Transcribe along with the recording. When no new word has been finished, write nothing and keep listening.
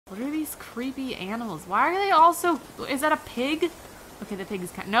What are these creepy animals? Why are they all so... Is that a pig? Okay, the pig is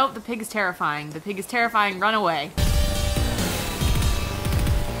kind... Nope, the pig is terrifying. The pig is terrifying. Run away.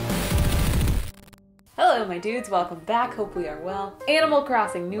 Hello, my dudes. Welcome back. Hope we are well. Animal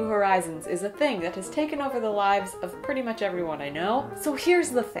Crossing New Horizons is a thing that has taken over the lives of pretty much everyone I know. So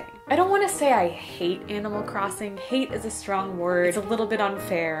here's the thing. I don't want to say I hate Animal Crossing. Hate is a strong word. It's a little bit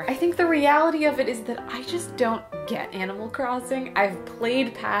unfair. I think the reality of it is that I just don't get Animal Crossing. I've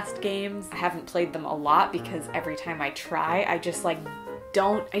played past games. I haven't played them a lot because every time I try, I just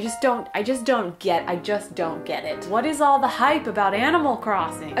don't get it. What is all the hype about Animal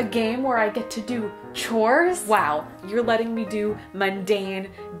Crossing? A game where I get to do chores? Wow, you're letting me do mundane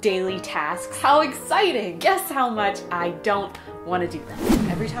daily tasks. How exciting! Guess how much I don't want to do that.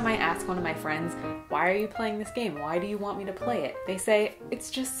 Every time I ask one of my friends, why are you playing this game? Why do you want me to play it? They say,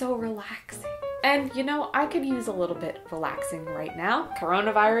 it's just so relaxing. And you know, I could use a little bit relaxing right now.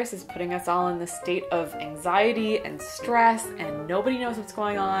 Coronavirus is putting us all in this state of anxiety and stress and nobody knows what's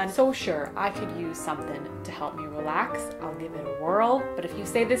going on. So sure, I could use something to help me relax. I'll give it a whirl. But if you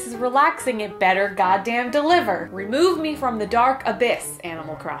say this is relaxing, it better goddamn deliver. Remove me from the dark abyss,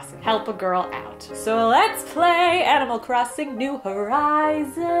 Animal Crossing. Help a girl out. So let's play Animal Crossing New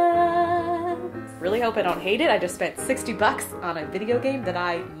Horizons. Really hope I don't hate it. I just spent 60 bucks on a video game that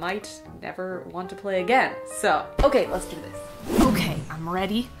I might never want to play again. So, okay, let's do this. Okay, I'm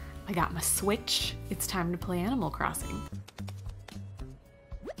ready. I got my Switch. It's time to play Animal Crossing.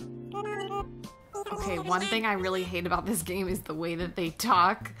 Okay, one thing I really hate about this game is the way that they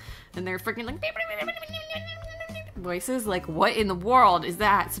talk. And they're freaking like voices. Like, what in the world is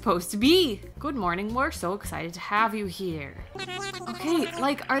that supposed to be? Good morning, we're so excited to have you here. Okay,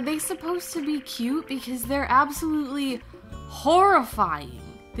 like, are they supposed to be cute? Because they're absolutely horrifying.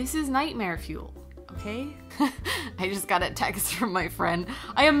 This is nightmare fuel, okay? I just got a text from my friend.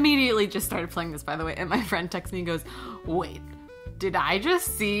 I immediately just started playing this, by the way, and my friend texts me and goes, wait, did I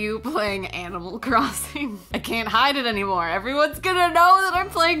just see you playing Animal Crossing? I can't hide it anymore. Everyone's gonna know that I'm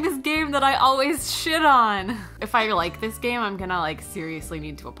playing this game that I always shit on. If I like this game, I'm gonna like seriously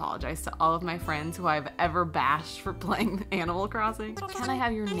need to apologize to all of my friends who I've ever bashed for playing Animal Crossing. Can I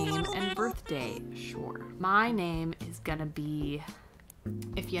have your name and birthday? Sure. My name is gonna be...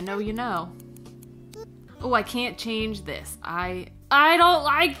 If you know, you know. Oh, I can't change this. I don't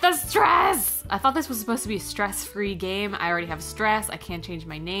like the stress! I thought this was supposed to be a stress-free game. I already have stress. I can't change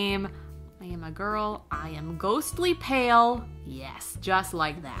my name. I am a girl. I am ghostly pale. Yes, just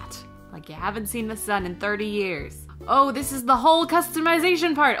like that. Like you haven't seen the sun in 30 years. Oh, this is the whole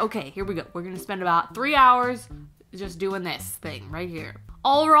customization part. Okay, here we go. We're gonna spend about 3 hours just doing this thing right here.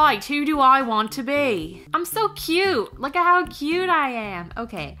 All right, who do I want to be? I'm so cute. Look at how cute I am.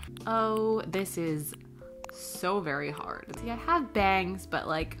 Okay. Oh, this is so very hard. See, I have bangs, but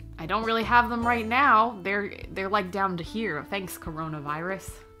like, I don't really have them right now. They're like down to here. Thanks,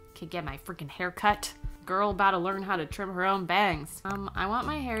 coronavirus. Can't get my freaking hair cut. Girl about to learn how to trim her own bangs. I want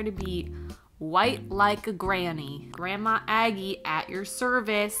my hair to be white like a granny. Grandma Aggie at your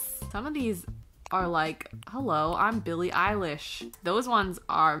service. Some of these are like, hello, I'm Billie Eilish. Those ones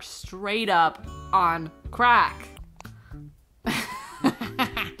are straight up on crack.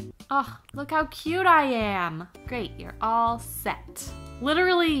 Oh, look how cute I am. Great, you're all set.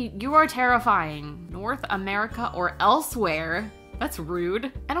 Literally, you are terrifying. North America or elsewhere. That's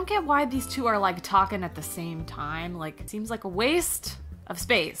rude. I don't get why these two are like talking at the same time. Like, it seems like a waste of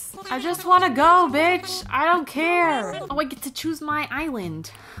space. I just wanna go, bitch. I don't care. Oh, I get to choose my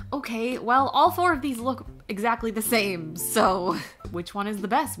island. Okay, well, all 4 of these look exactly the same, so which one is the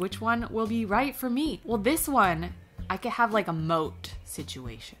best? Which one will be right for me? Well, this one, I could have like a moat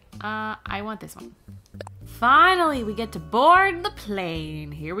situation. I want this one. Finally, we get to board the plane.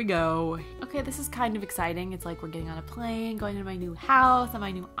 Here we go. Okay, this is kind of exciting. It's like we're getting on a plane, going to my new house, on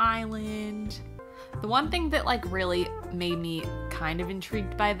my new island. The one thing that like really made me kind of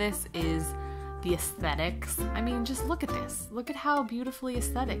intrigued by this is the aesthetics. I mean, just look at this. Look at how beautifully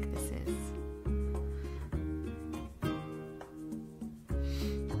aesthetic this is.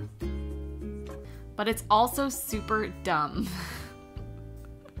 But it's also super dumb.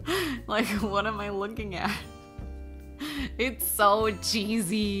 Like, what am I looking at? It's so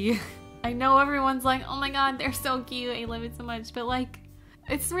cheesy. I know everyone's like, oh my god, they're so cute, I love it so much, but like,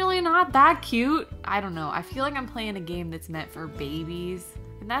 it's really not that cute. I don't know, I feel like I'm playing a game that's meant for babies,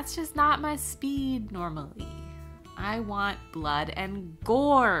 and that's just not my speed normally. I want blood and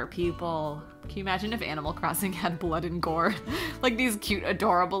gore, people. Can you imagine if Animal Crossing had blood and gore? Like these cute,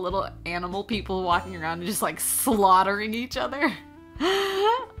 adorable little animal people walking around and just like slaughtering each other.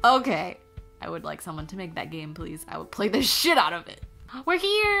 Okay. I would like someone to make that game, please. I would play the shit out of it. We're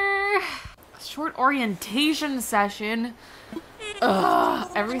here! Short orientation session.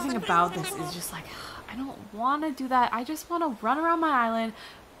 Ugh, everything about this is just like, I don't want to do that. I just want to run around my island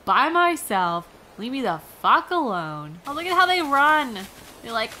by myself. Leave me the fuck alone. Oh, look at how they run.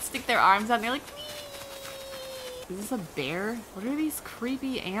 They like stick their arms out and they're like, wee. Is this a bear? What are these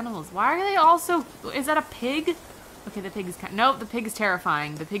creepy animals? Why are they all so, is that a pig? Okay, the pig is nope, the pig is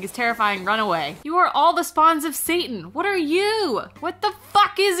terrifying. The pig is terrifying, run away. You are all the spawns of Satan. What are you? What the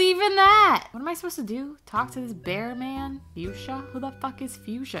fuck is even that? What am I supposed to do? Talk to this bear man? Fuchsia? Who the fuck is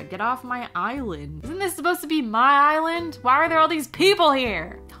Fuchsia? Get off my island. Isn't this supposed to be my island? Why are there all these people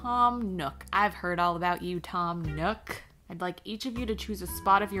here? Tom Nook. I've heard all about you, Tom Nook. I'd like each of you to choose a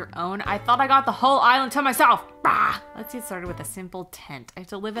spot of your own. I thought I got the whole island to myself. Bah! Let's get started with a simple tent. I have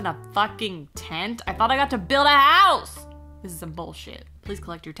to live in a fucking tent? I thought I got to build a house. This is some bullshit. Please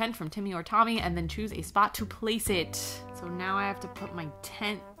collect your tent from Timmy or Tommy and then choose a spot to place it. So now I have to put my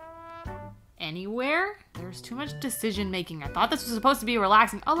tent anywhere? There's too much decision making. I thought this was supposed to be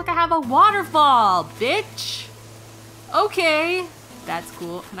relaxing. Oh, look, I have a waterfall, bitch. Okay, that's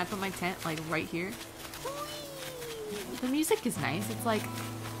cool. Can I put my tent like right here? The music is nice. It's like,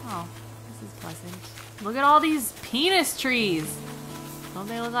 oh, this is pleasant. Look at all these penis trees. Don't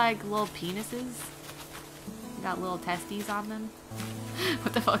they look like little penises? They got little testes on them.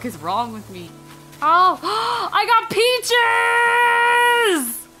 What the fuck is wrong with me? Oh, I got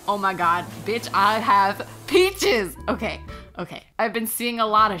peaches! Oh my god, bitch, I have peaches! Okay. Okay, I've been seeing a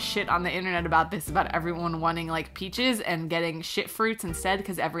lot of shit on the internet about this, about everyone wanting like peaches and getting shit fruits instead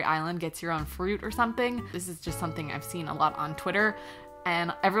because every island gets your own fruit or something. This is just something I've seen a lot on Twitter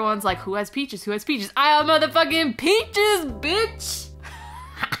and everyone's like, who has peaches? Who has peaches? I have motherfucking peaches, bitch!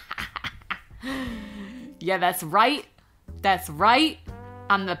 Yeah, that's right. That's right.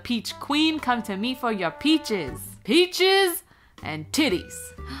 I'm the peach queen. Come to me for your peaches. Peaches and titties.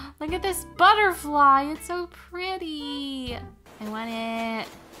 Look at this butterfly. It's so pretty. I want it.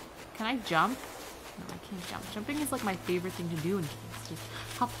 Can I jump? No, I can't jump. Jumping is like my favorite thing to do in games. Just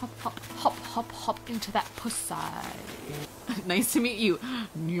hop, hop, hop, hop, hop, hop into that pussy. Nice to meet you.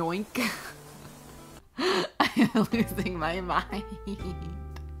 Yoink. I'm losing my mind.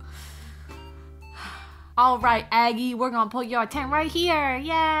 All right, Aggie, we're gonna put your tent right here.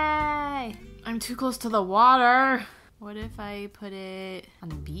 Yay! I'm too close to the water. What if I put it on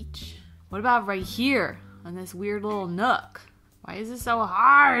the beach? What about right here on this weird little nook? Why is this so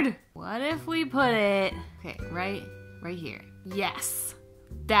hard? What if we put it, okay, right here. Yes,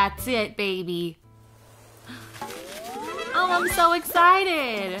 that's it, baby. Oh, I'm so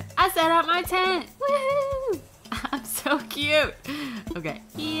excited. I set up my tent. Woohoo! I'm so cute. Okay.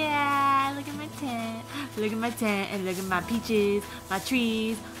 Yeah, look at my tent. Look at my tent and look at my peaches, my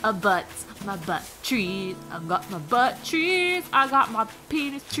trees, butts, my butt trees. I got my butt trees. I got my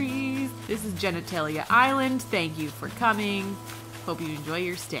penis trees. This is Genitalia Island. Thank you for coming. Hope you enjoy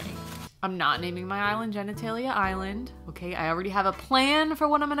your stay. I'm not naming my island Genitalia Island. Okay, I already have a plan for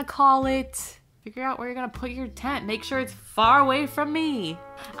what I'm gonna call it. Figure out where you're gonna put your tent. Make sure it's far away from me.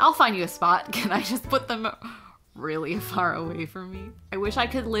 I'll find you a spot. Can I just put them really far away from me? I wish I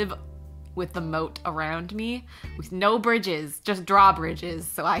could live with the moat around me with no bridges, just drawbridges,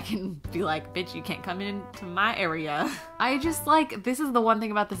 so I can be like, bitch, you can't come into my area. I just like, this is the one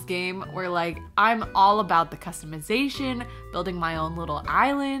thing about this game where like, I'm all about the customization, building my own little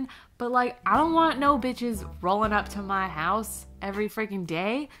island, but like, I don't want no bitches rolling up to my house every freaking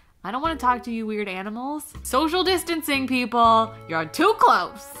day. I don't want to talk to you weird animals. Social distancing, people. You're too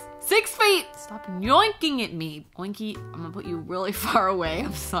close. 6 feet. Stop yoinking at me. Oinky, I'm gonna put you really far away.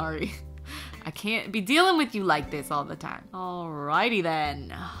 I'm sorry. I can't be dealing with you like this all the time. Alrighty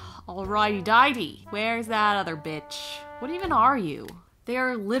then. Alrighty dighty. Where's that other bitch? What even are you? They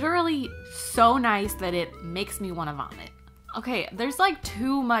are literally so nice that it makes me want to vomit. Okay, there's like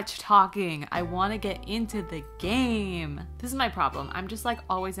too much talking. I want to get into the game. This is my problem. I'm just like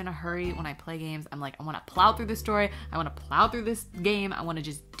always in a hurry when I play games. I'm like, I want to plow through the story. I want to plow through this game. I want to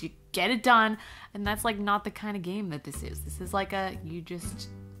just get it done. And that's like not the kind of game that this is. This is like a, you just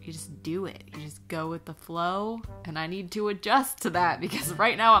do it. You just go with the flow. And I need to adjust to that because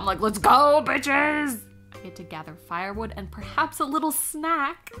right now I'm like, let's go, bitches. I get to gather firewood and perhaps a little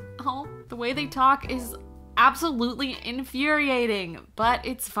snack. Oh, the way they talk is absolutely infuriating, but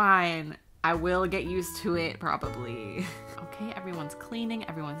it's fine. I will get used to it probably. Okay, everyone's cleaning,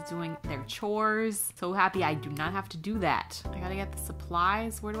 everyone's doing their chores. So happy I do not have to do that. I gotta get the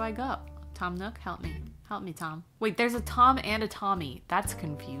supplies. Where do I go? Tom Nook, help me. Help me, Tom. Wait, there's a Tom and a Tommy. That's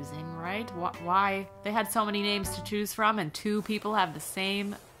confusing, right? Why? They had so many names to choose from and 2 people have the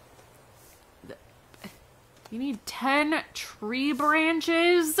same... You need 10 tree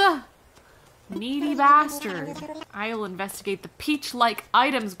branches? Needy bastard. I'll investigate the peach-like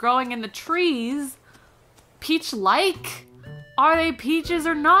items growing in the trees. Peach-like? Are they peaches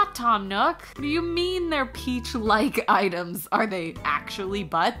or not, Tom Nook? What do you mean they're peach-like items? Are they actually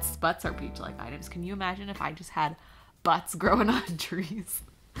butts? Butts are peach-like items. Can you imagine if I just had butts growing on trees?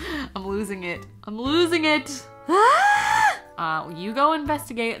 I'm losing it. I'm losing it. You go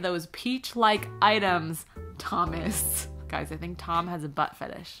investigate those peach-like items, Thomas. Guys, I think Tom has a butt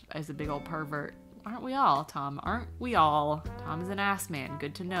fetish. He's a big old pervert. Aren't we all, Tom? Aren't we all? Tom is an ass man.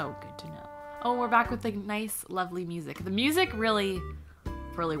 Good to know. Good to know. Oh, we're back with the nice, lovely music. The music really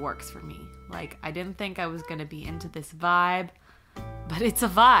works for me. Like, I didn't think I was gonna be into this vibe, but it's a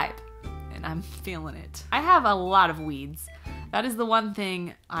vibe, and I'm feeling it. I have a lot of weeds. That is the one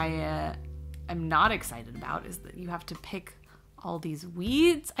thing I am not excited about, is that you have to pick all these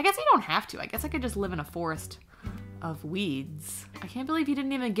weeds. I guess you don't have to. I guess I could just live in a forest of weeds. I can't believe he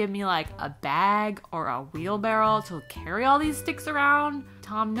didn't even give me like a bag or a wheelbarrow to carry all these sticks around.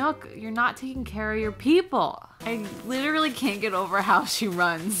 Tom Nook, you're not taking care of your people. I literally can't get over how she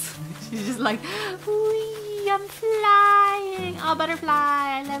runs. She's just like, wee, I'm flying. Oh, butterfly,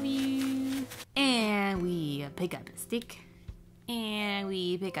 I love you. And we pick up a stick. And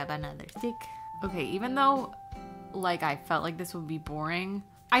we pick up another stick. Okay, even though like I felt like this would be boring,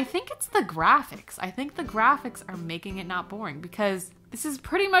 I think it's the graphics. I think the graphics are making it not boring, because this is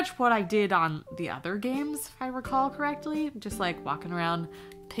pretty much what I did on the other games, if I recall correctly. Just like walking around,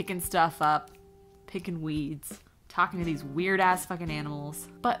 picking stuff up, picking weeds, talking to these weird ass fucking animals.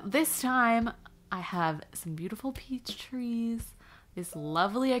 But this time I have some beautiful peach trees, this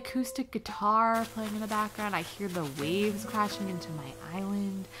lovely acoustic guitar playing in the background. I hear the waves crashing into my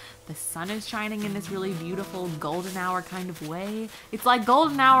island. The sun is shining in this really beautiful golden hour kind of way. It's like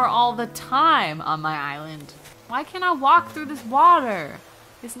golden hour all the time on my island. Why can't I walk through this water?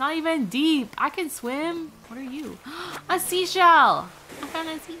 It's not even deep. I can swim. What are you? A seashell. I found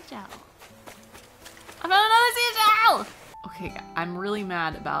a seashell. I found another seashell. Okay, I'm really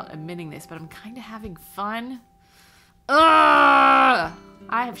mad about admitting this, but I'm kind of having fun. Ugh!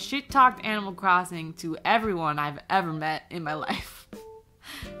 I have shit-talked Animal Crossing to everyone I've ever met in my life.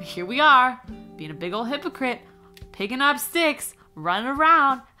 Here we are, being a big old hypocrite, picking up sticks, running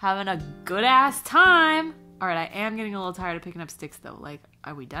around, having a good-ass time. Alright, I am getting a little tired of picking up sticks, though. Like,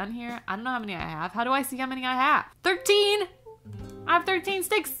 are we done here? I don't know how many I have. How do I see how many I have? 13! I have 13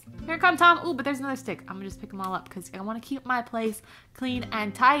 sticks! Here come Tom. Ooh, but there's another stick. I'm gonna just pick them all up because I want to keep my place clean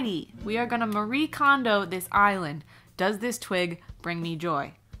and tidy. We are gonna Marie Kondo this island. Does this twig bring me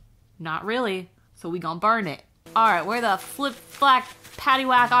joy? Not really, so we gonna burn it. Alright, where the flip-flack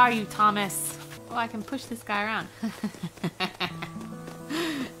paddywhack are you, Thomas? Oh, I can push this guy around.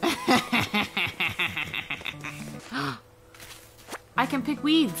 I can pick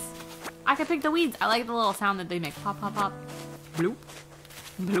weeds. I can pick the weeds. I like the little sound that they make. Pop, pop, pop. Bloop.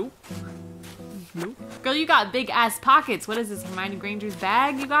 Bloop. Bloop. Girl, you got big ass pockets. What is this, Hermione Granger's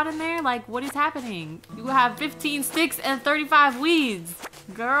bag you got in there? Like, what is happening? You have 15 sticks and 35 weeds.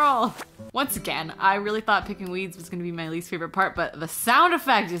 Girl. Once again, I really thought picking weeds was gonna be my least favorite part, but the sound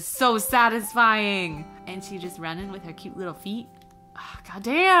effect is so satisfying. And she just running with her cute little feet. Oh, God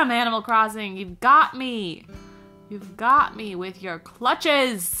damn, Animal Crossing, you've got me. You've got me with your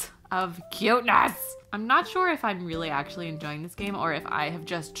clutches of cuteness. I'm not sure if I'm really actually enjoying this game or if I have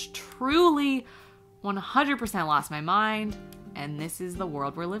just truly 100% lost my mind, and this is the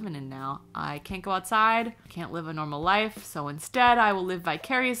world we're living in now. I can't go outside, can't live a normal life, so instead I will live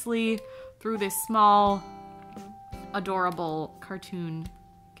vicariously through this small, adorable cartoon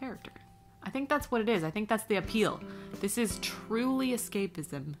character. I think that's what it is. I think that's the appeal. This is truly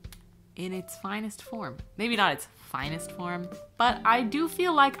escapism in its finest form. Maybe not its finest form, but I do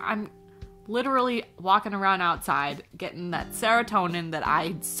feel like I'm literally walking around outside getting that serotonin that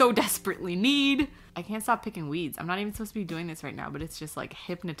I so desperately need. I can't stop picking weeds. I'm not even supposed to be doing this right now, but it's just like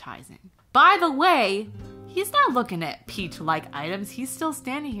hypnotizing. By the way, he's not looking at peach-like items. He's still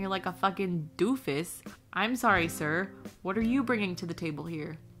standing here like a fucking doofus. I'm sorry, sir. What are you bringing to the table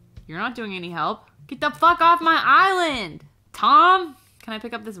here? You're not doing any help. Get the fuck off my island! Tom, can I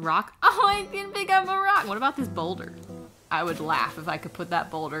pick up this rock? Oh, I can pick up a rock. What about this boulder? I would laugh if I could put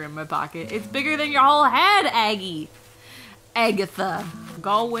that boulder in my pocket. It's bigger than your whole head, Aggie. Agatha.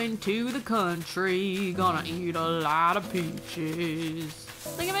 Going to the country. Gonna eat a lot of peaches.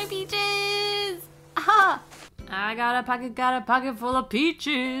 Look at my peaches. Aha. I got a pocket full of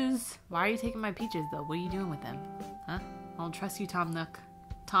peaches. Why are you taking my peaches, though? What are you doing with them? Huh? I don't trust you, Tom Nook.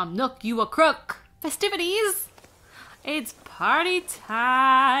 Tom Nook, you a crook. Festivities. It's party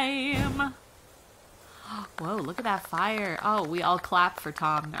time. Whoa, look at that fire. Oh, we all clap for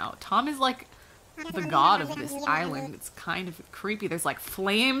Tom now. Tom is like the god of this island. It's kind of creepy. There's like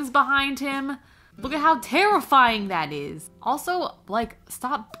flames behind him. Look at how terrifying that is. Also, like,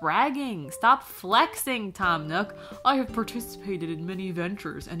 stop bragging. Stop flexing, Tom Nook. I have participated in many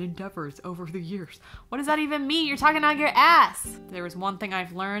ventures and endeavors over the years. What does that even mean? You're talking out your ass. There is one thing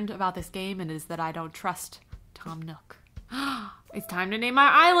I've learned about this game, and it is that I don't trust Tom Nook. It's time to name my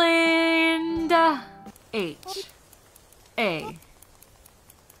island. H-A-L-L-O-W-E-E-N-T-O.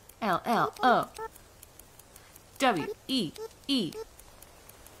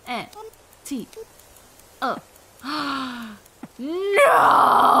 No!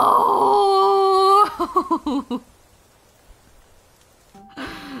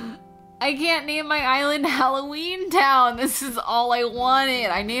 I can't name my island Halloween Town. This is all I wanted.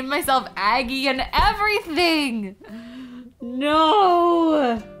 I named myself Aggie and everything.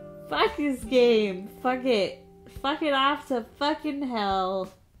 No! Fuck this game. Fuck it. Fuck it off to fucking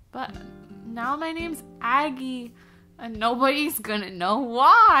hell. But now my name's Aggie and nobody's gonna know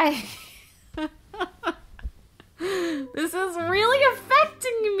why. This is really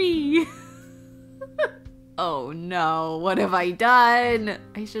affecting me. Oh no, what have I done?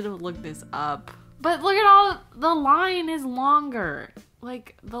 I should have looked this up. But look at all, the line is longer.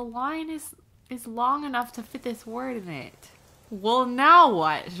 Like, the line is long enough to fit this word in it. Well, now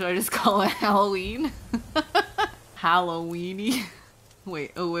what? Should I just call it Halloween? Halloweeny.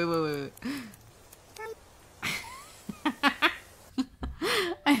 Wait, oh, wait.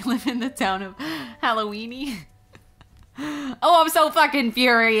 I live in the town of Halloweeny. Oh, I'm so fucking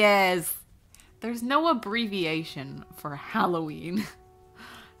furious. There's no abbreviation for Halloween.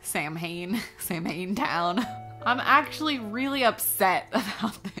 Samhain Town. I'm actually really upset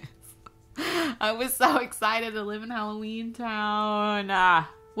about this. I was so excited to live in Halloween Town.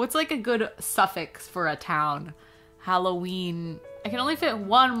 What's like a good suffix for a town? Halloween. I can only fit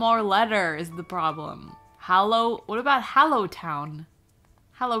one more letter is the problem. What about Hallowtown?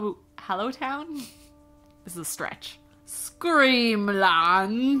 Hallowtown? This is a stretch.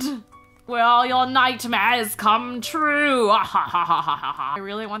 Screamland, where all your nightmares come true. I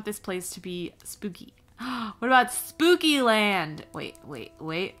really want this place to be spooky. What about Spooky Land? Wait.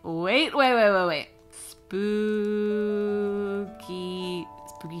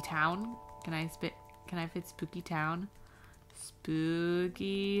 Spooky Town? Can I fit Spooky Town?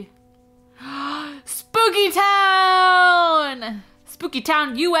 Spooky Town! Spooky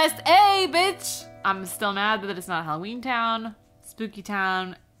Town, USA, bitch! I'm still mad that it's not Halloween Town. Spooky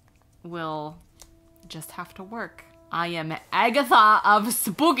Town will just have to work. I am Agatha of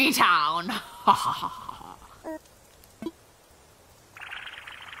Spooky Town.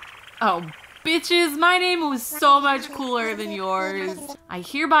 Oh, bitches, my name was so much cooler than yours. I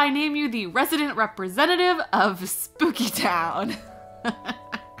hereby name you the resident representative of Spooky Town.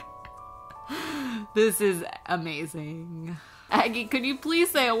 This is amazing. Aggie, could you please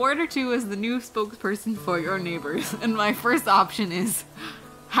say a word or two as the new spokesperson for your neighbors? And my first option is,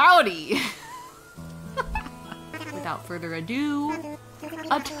 howdy! Without further ado,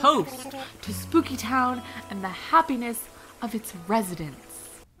 a toast to Spooky Town and the happiness of its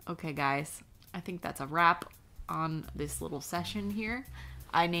residents. Okay guys, I think that's a wrap on this little session here.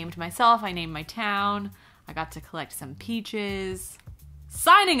 I named myself, I named my town, I got to collect some peaches.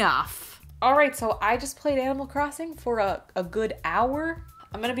 Signing off! Alright, so I just played Animal Crossing for a good hour.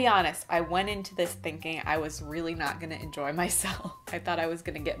 I'm gonna be honest, I went into this thinking I was really not gonna enjoy myself. I thought I was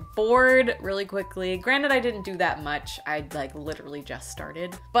gonna get bored really quickly. Granted, I didn't do that much. I'd like literally just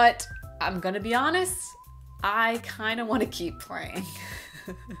started. But I'm gonna be honest, I kinda wanna keep playing.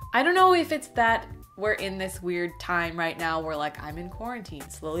 I don't know if it's that we're in this weird time right now where like I'm in quarantine,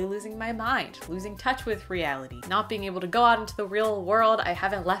 slowly losing my mind, losing touch with reality, not being able to go out into the real world. I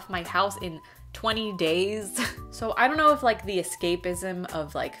haven't left my house in 20 days. So I don't know if like the escapism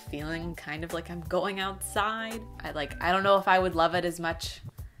of like feeling kind of like I'm going outside. I don't know if I would love it as much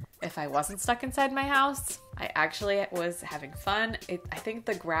if I wasn't stuck inside my house. I actually was having fun. I think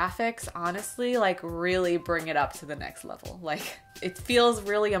the graphics honestly like really bring it up to the next level. Like it feels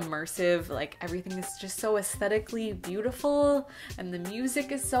really immersive. Like everything is just so aesthetically beautiful and the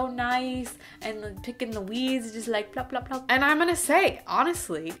music is so nice and the picking the weeds is just like plop plop plop. And I'm gonna say,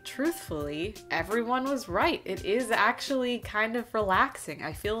 honestly, truthfully, everyone was right. It is actually kind of relaxing.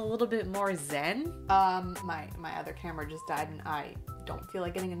 I feel a little bit more zen. My other camera just died and I don't feel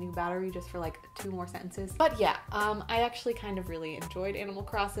like getting a new battery just for like 2 more sentences. But yeah, I actually kind of really enjoyed Animal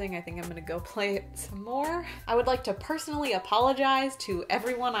Crossing. I think I'm gonna go play it some more. I would like to personally apologize to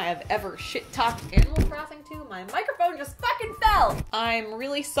everyone I have ever shit-talked Animal Crossing to. My microphone just fucking fell! I'm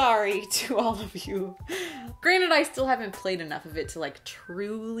really sorry to all of you. Granted, I still haven't played enough of it to like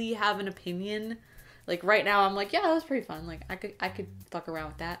truly have an opinion. Like right now I'm like, yeah, that was pretty fun. Like I could fuck around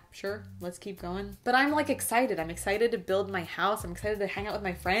with that. Sure, let's keep going. But I'm like excited. I'm excited to build my house. I'm excited to hang out with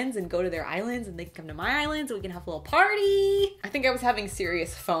my friends and go to their islands and they can come to my islands and we can have a little party. I think I was having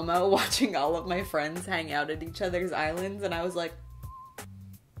serious FOMO watching all of my friends hang out at each other's islands and I was like,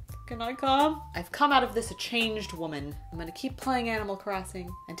 can I come? I've come out of this a changed woman. I'm gonna keep playing Animal Crossing.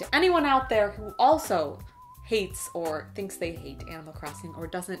 And to anyone out there who also hates or thinks they hate Animal Crossing or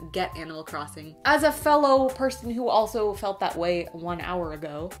doesn't get Animal Crossing, as a fellow person who also felt that way 1 hour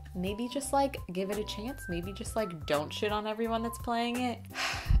ago, maybe just like give it a chance. Maybe just like don't shit on everyone that's playing it.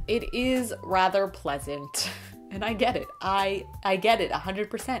 It is rather pleasant and I get it. I get it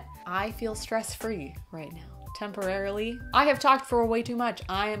 100%. I feel stress-free right now. Temporarily. I have talked for way too much.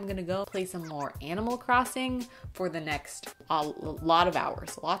 I am gonna go play some more Animal Crossing for the next lot of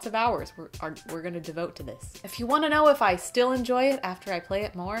hours. Lots of hours we're gonna devote to this. If you want to know if I still enjoy it after I play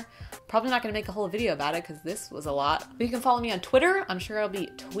it more, probably not gonna make a whole video about it because this was a lot. But you can follow me on Twitter. I'm sure I'll be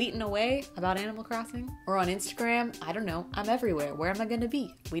tweeting away about Animal Crossing. Or on Instagram. I don't know. I'm everywhere. Where am I gonna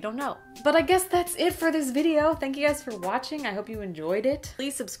be? We don't know. But I guess that's it for this video. Thank you guys for watching. I hope you enjoyed it.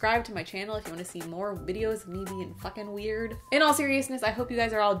 Please subscribe to my channel if you want to see more videos of me being fucking weird. In all seriousness, I hope you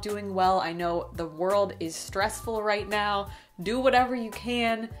guys are all doing well. I know the world is stressful right now. Do whatever you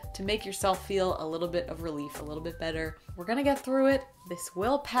can to make yourself feel a little bit of relief, a little bit better. We're gonna get through it. This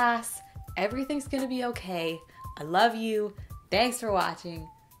will pass. Everything's gonna be okay. I love you. Thanks for watching.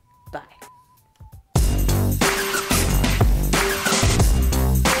 Bye.